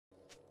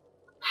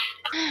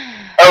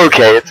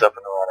Okay, it's up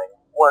and running.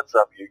 What's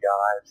up, you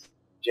guys?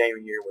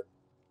 Jamie here with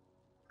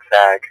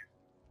Fag.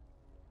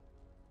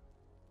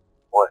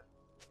 What?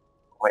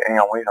 Wait, hang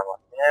on, wait,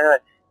 yeah,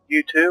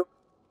 YouTube?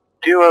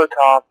 Duo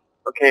top.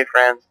 Okay,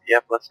 friends,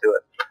 yep, let's do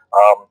it.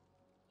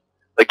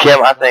 But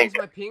Kim, I think...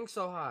 Why is my ping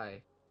so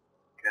high?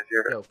 Because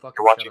you're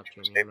fucking watching shut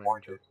up, Stay Jamie, more,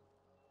 30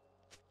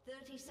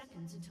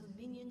 seconds until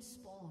minions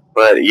spawn.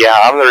 But yeah,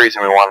 I'm the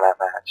reason we won that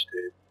match,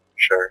 dude.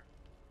 Sure.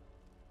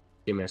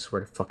 Jamie, I swear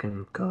to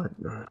fucking God.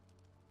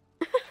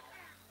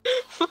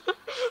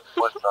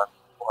 What's up?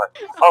 What?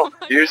 Oh,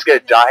 you're just gonna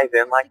dive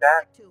in like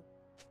that?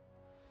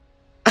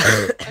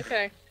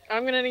 Okay,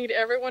 I'm gonna need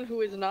everyone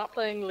who is not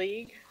playing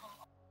League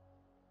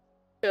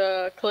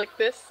to click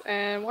this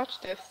and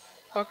watch this,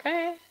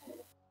 okay?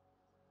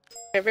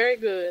 Okay, very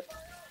good.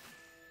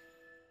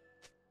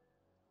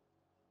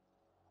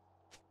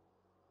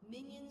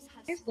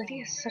 This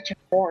Lydia is such a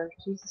whore.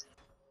 Jesus.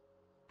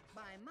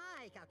 By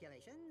my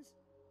calculations.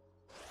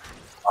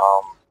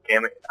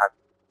 Damn it, I'm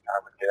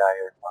gonna get out of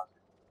here.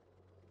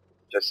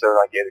 Just so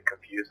I get to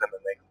confuse them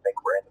and make them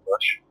think we're in the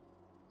bush.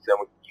 So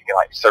you can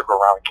like circle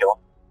around and kill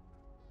them.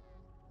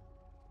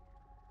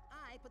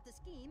 I put the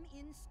scheme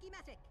in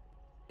schematic.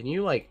 Can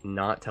you like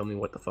not tell me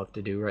what the fuck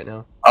to do right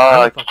now?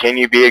 Can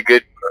you be a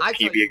good? Can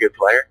you be a good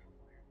player?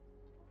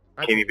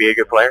 Can you be a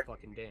good player?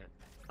 Fucking dance.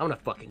 I'm gonna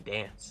fucking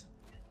dance.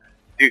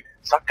 Dude,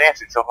 stop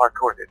dancing so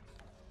hardcore, dude.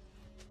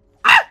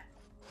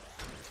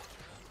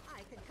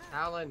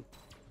 Alan,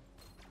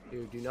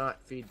 dude, do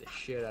not feed the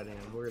shit out of him.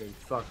 We're gonna be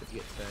fucked if he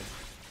gets fed.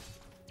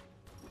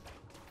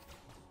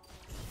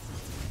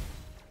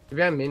 You're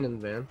behind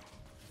minions, man.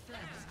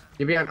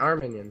 You're behind our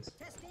minions.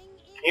 Can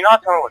you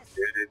not tell me what to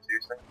do, dude?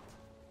 Seriously?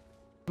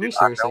 Can you Dude,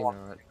 seriously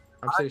not?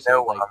 I'm seriously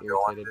know like what I'm doing,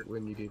 irritated dude.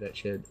 when you do that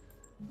shit.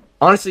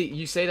 Honestly,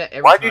 you say that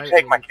every Why'd time. you take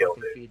and my then kill,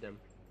 fucking dude? feed them.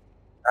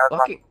 That's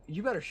Fucking,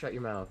 you better shut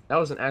your mouth. That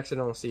was an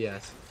accidental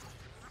CS.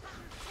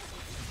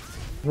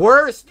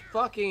 Worst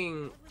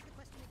fucking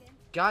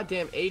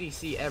goddamn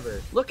ADC ever.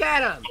 Look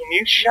at him! Can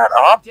you shut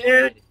up,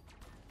 dude?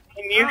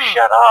 Can you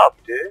shut up,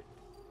 dude?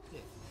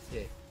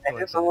 Yeah. And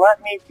just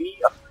let me be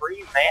a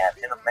free man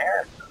in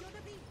America.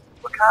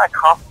 What kind of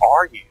cop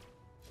are you?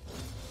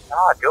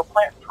 God, go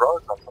plant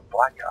drugs on some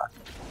black guy.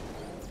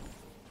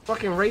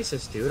 Fucking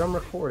racist, dude. I'm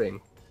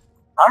recording.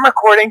 I'm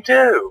recording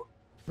too.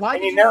 Why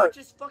And did you you know not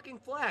just fucking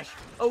flash?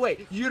 Oh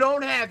wait, you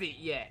don't have it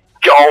yet.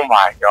 Oh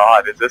my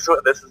god, is this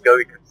what this is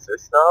going to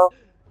consist of?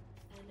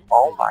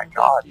 Oh my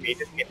god, me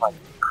just getting like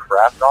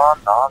crapped on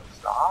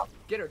non-stop?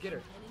 Get her, get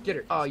her, get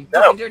her. Oh, you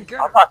No, fucking didn't get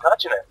her. I'm not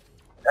touching it.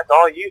 That's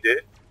all you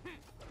did.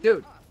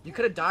 Dude, you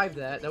could have dived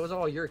that. That was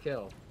all your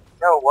kill.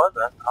 No, it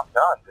wasn't. I'm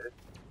done, dude.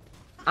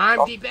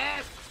 I'm the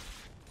best.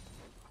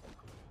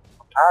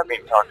 I'm tired of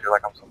being talked to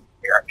like I'm some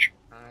bitch.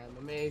 I'm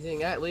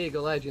amazing at League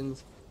of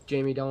Legends.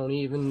 Jamie don't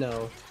even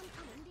know.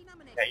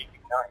 Yeah, you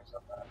keep telling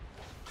yourself that.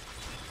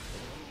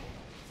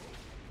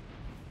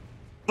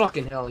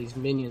 Fucking hell, these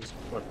minions.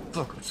 What the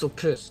fuck? I'm so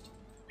pissed.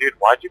 Dude,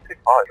 why'd you pick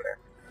Holly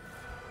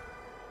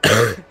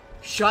there?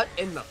 Shut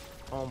in the.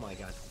 Oh my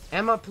god.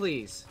 Emma,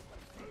 please.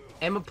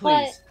 Emma,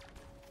 please.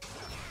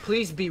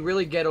 Please be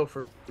really ghetto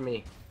for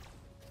me.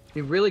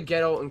 Be really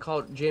ghetto and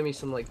call Jamie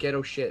some like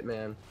ghetto shit,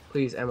 man.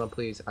 Please, Emma,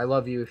 please. I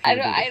love you. If you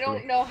I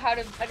don't know how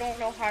to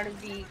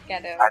be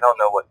ghetto. I don't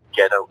know what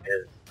ghetto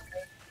is.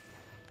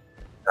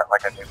 Is that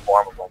like a new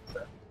form of what's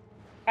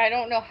I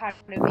don't know how to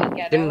be ghetto.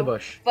 Get in the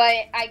bush. But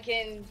I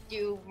can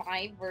do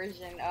my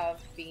version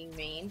of being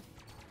mean.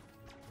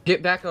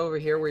 Get back over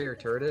here where your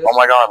turret is. Oh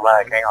my god,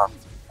 lag, hang on.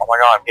 Oh my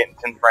god, I'm getting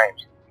 10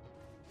 frames.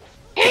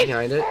 Get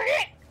behind it.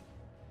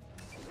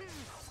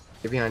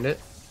 Get behind it.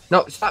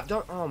 No, stop,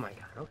 don't. Oh my god.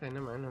 Okay,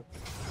 never mind.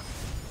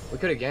 We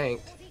could have ganked.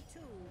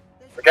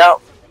 Look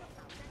out!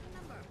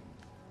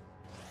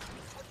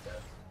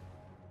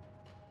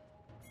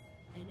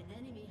 An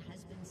enemy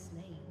has been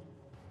slain.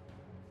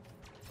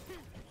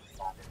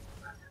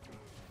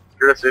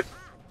 Screw this, dude. An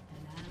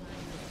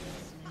ally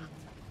has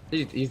been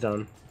slain. He's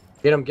done.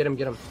 Get him, get him,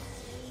 get him.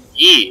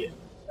 Yeah!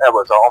 That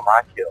was all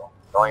my kill.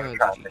 Don't even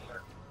try to GG. fix it.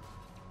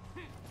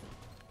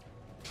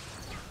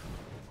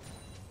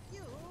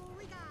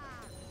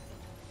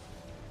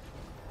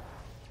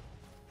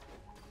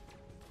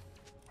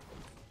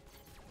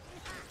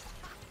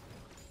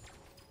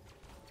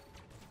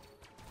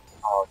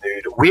 Oh,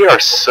 dude, we are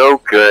so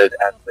good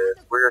at this.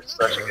 We're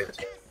such a good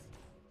team.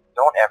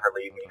 Don't ever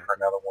leave me for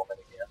another woman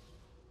again.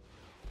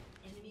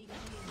 Enemy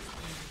killing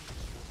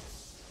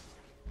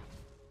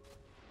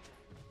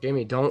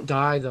Jamie, don't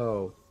die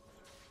though.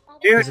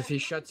 Dude, Because if he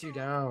shuts you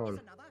down,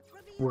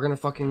 we're gonna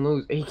fucking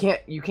lose.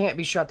 You can't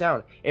be shut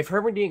down. If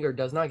Hermandinger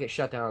does not get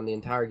shut down the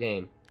entire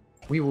game,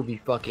 we will be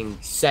fucking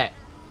set.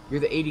 You're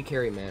the 80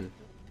 carry, man.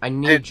 I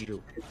need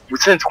you.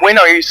 since when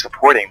are you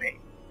supporting me?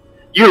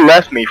 You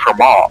left me for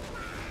Mom.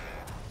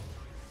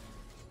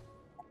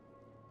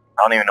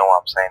 I don't even know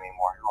what I'm saying anymore.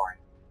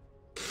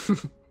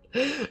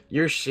 Sorry.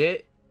 Your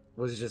shit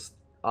was just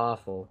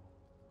awful.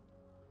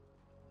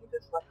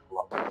 Just like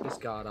love. Just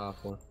god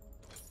awful.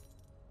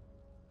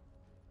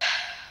 Can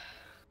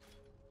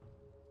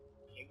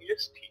you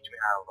just teach me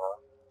how to love?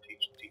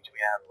 Teach me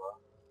how to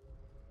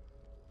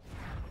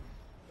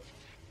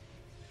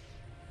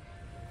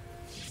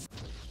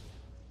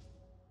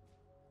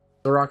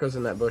Soraka's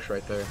in that bush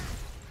right there.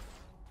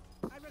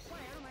 I require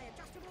my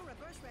adjustable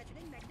reverse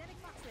ratcheting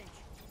magnetic box wrench.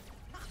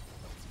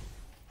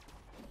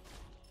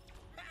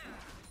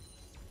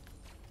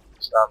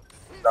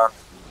 Stun.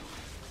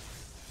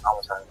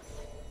 Almost had it.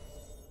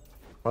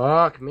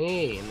 Fuck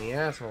me in the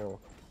asshole.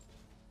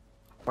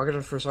 Walk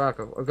it for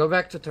Soraka. Go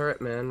back to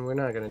turret, man. We're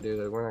not gonna do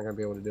that. We're not gonna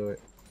be able to do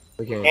it.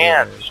 We can't.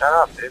 Man, do it. shut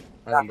up, dude.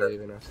 I don't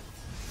believe in us.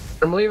 I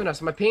don't believe in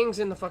us. My ping's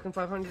in the fucking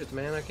 500s,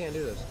 man. I can't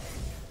do this.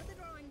 To the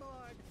drawing board.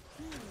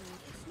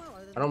 It's smaller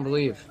than I don't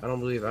believe. I don't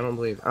believe. I don't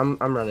believe. I'm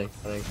running.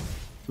 To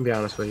be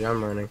honest with you,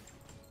 I'm running.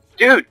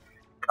 Dude!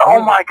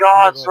 Oh my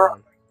god, What's sir. going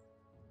on?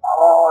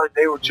 Oh,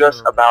 they were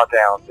just about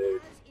down,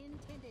 dude.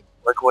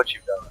 Look what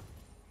you've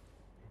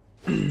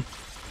done.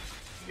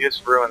 You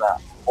just ruined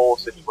that whole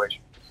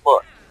situation.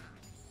 Look.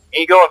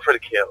 You going for the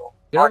kill.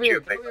 Get over Aren't here, you,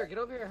 get big over here, get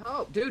over here,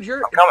 help. Dude,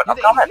 you're I'm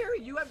coming.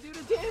 You have to do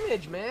the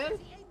damage, man.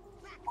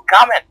 I'm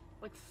coming!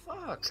 Like,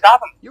 fuck. Stop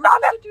him! You were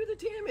Stop supposed him! to do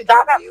the damage.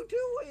 Stop What are him. you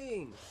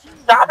doing?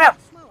 Stop him!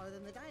 Smaller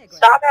than the diagram.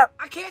 Stop him!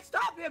 I can't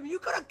stop him. You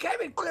could have came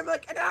and killed him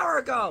like an hour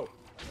ago.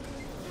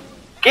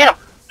 Get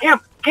him! Get him!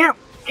 Get him!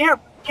 Get him!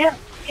 Get him!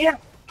 Get him!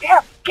 Get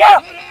him!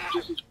 Get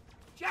him!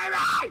 Get him!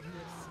 Jamie!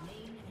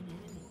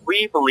 Will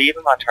you believe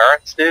in my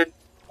turrets, dude?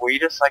 Will you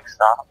just, like,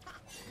 stop?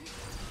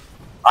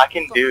 I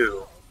can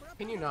do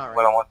Can you not right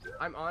what I now? want to.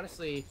 I'm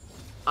honestly,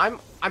 I'm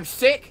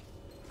sick,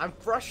 I'm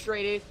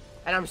frustrated,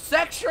 and I'm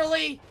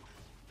sexually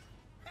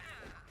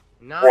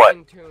not What?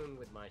 in tune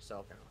with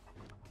myself now.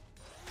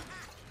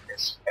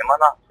 Am I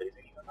not pleasing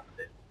you enough,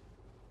 dude?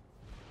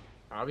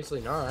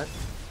 Obviously not.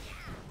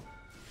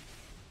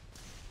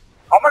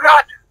 Oh my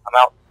god! I'm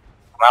out.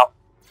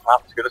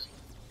 It's good as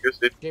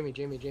dude.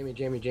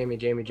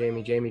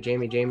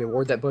 Jamie,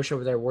 ward that bush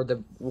over there, ward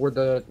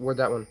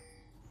that one.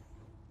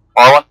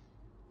 Marlon?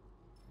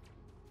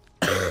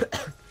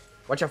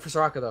 Watch out for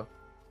Soraka though.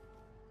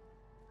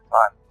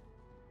 Fine.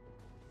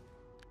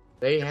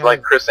 They It's have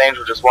like Chris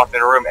Angel just walked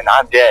in the room and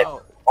I'm dead.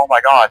 oh, Oh my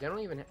god.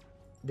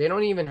 they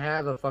don't even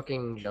have a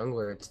fucking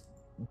jungler. It's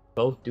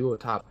both duo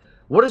top.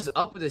 What is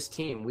up with this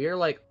team? We're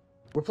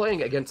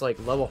playing against like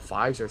level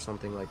 5s or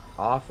something, like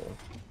awful.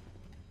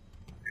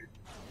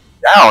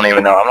 I don't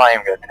even know. I'm not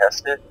even gonna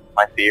test it.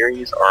 My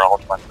theories are all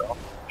to myself.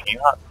 Can you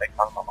not make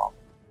fun of my mom?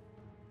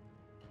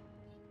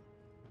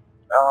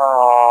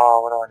 Oh,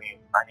 what do I need?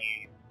 I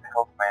need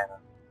health mana.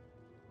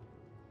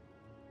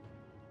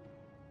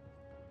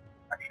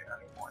 Actually, I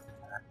need more than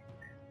that.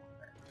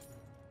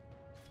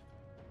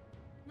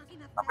 Not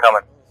enough I'm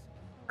coming.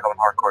 variables. Coming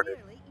hardcore, dude.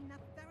 Nearly enough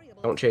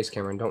variables. Don't chase,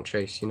 Cameron. Don't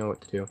chase. You know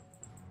what to do.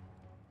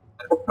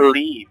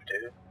 Believe,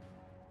 dude.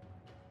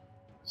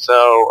 So,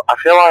 I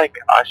feel like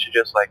I should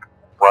just, like,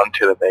 run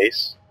to the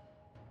base.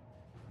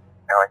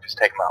 And, like, just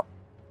take them out.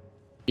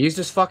 Use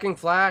this fucking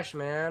flash,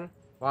 man.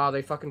 Wow,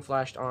 they fucking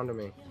flashed onto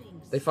me.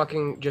 They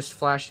fucking just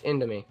flashed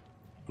into me.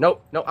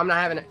 Nope, I'm not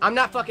having it. I'm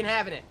not fucking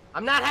having it.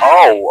 I'm not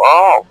having it.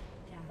 Oh!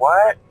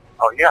 What?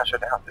 Oh, yeah, shut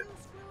down, dude. Two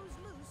screws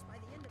loose by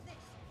the end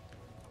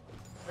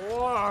of this.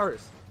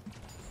 Wars.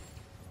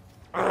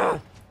 Ugh.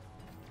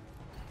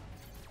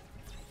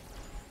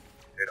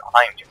 Dude,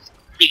 I'm just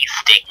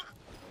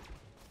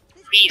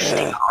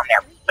feasting on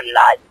their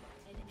blood.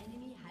 An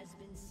enemy has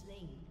been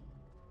slain.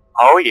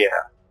 Oh, yeah.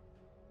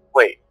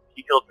 Wait,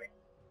 he killed me.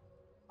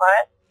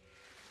 What?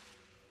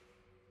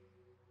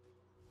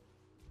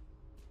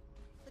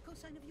 The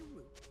cosine of your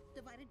root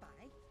divided by.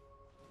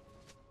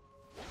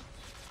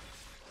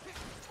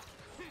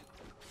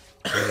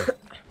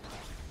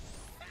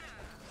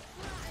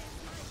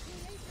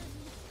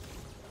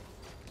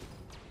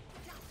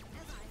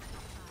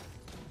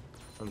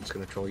 I'm just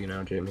gonna troll you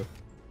now, Jamie.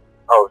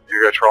 Oh,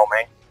 you're gonna troll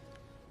me?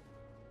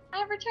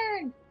 I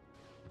returned.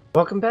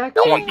 Welcome back,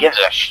 No Jamie. one gives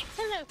a sh.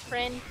 Hello,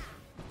 friend.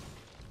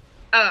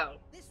 Oh.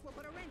 This will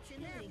put a wrench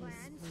in their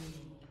plans.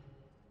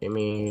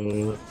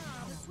 Jamie. The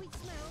sweet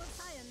smell of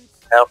science.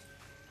 Help.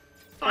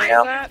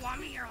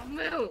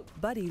 Help.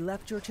 Buddy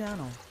left your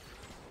channel.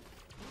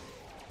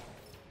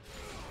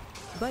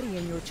 Buddy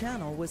in your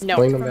channel was No.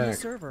 Bring kicked them from the back.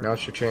 server.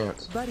 Now's your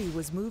chance. Buddy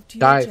was moved to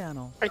Dive. your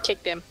channel. I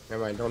kicked him.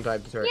 Never mind, don't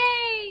dive the turret.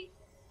 Yay!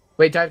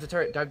 Wait, dive the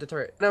turret, dive the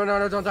turret. No,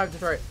 don't dive the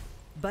turret.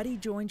 Buddy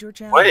joined your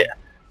channel. What?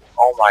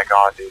 Oh my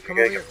god, dude. Come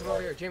You over gotta here, come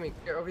over here, Jamie.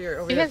 Get over here,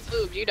 over He here. has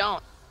boobs, you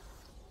don't.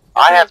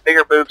 I have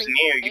bigger boobs than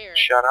you. You Hair. can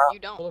shut up. You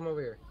don't. Pull him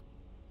over here.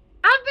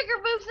 I have bigger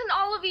boobs than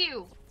all of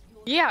you.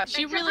 Yeah,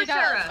 she Except really for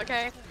does, Sarah.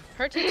 okay?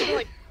 Her tits are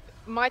like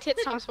my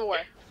tits times 4.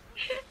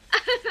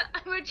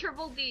 I'm a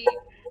triple D.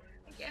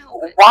 I can't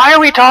help it. Why are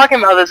we talking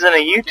about this in a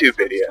YouTube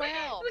video?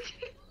 12.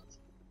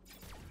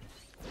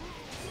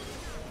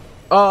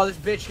 Oh, this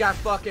bitch got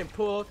fucking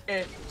pulled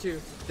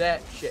into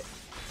that shit.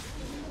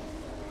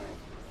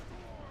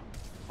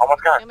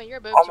 Almost got I it. mean, your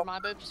boobs Almost. are my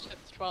boobs.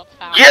 It's 12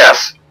 pounds.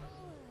 Yes!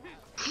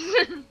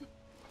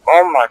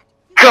 Oh my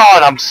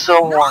god, I'm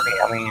so horny.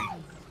 I mean,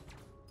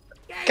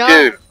 God,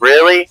 dude,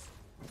 really?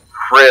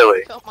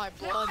 Really? I felt my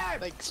blood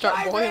like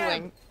start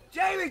boiling.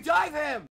 Jamie, dive him!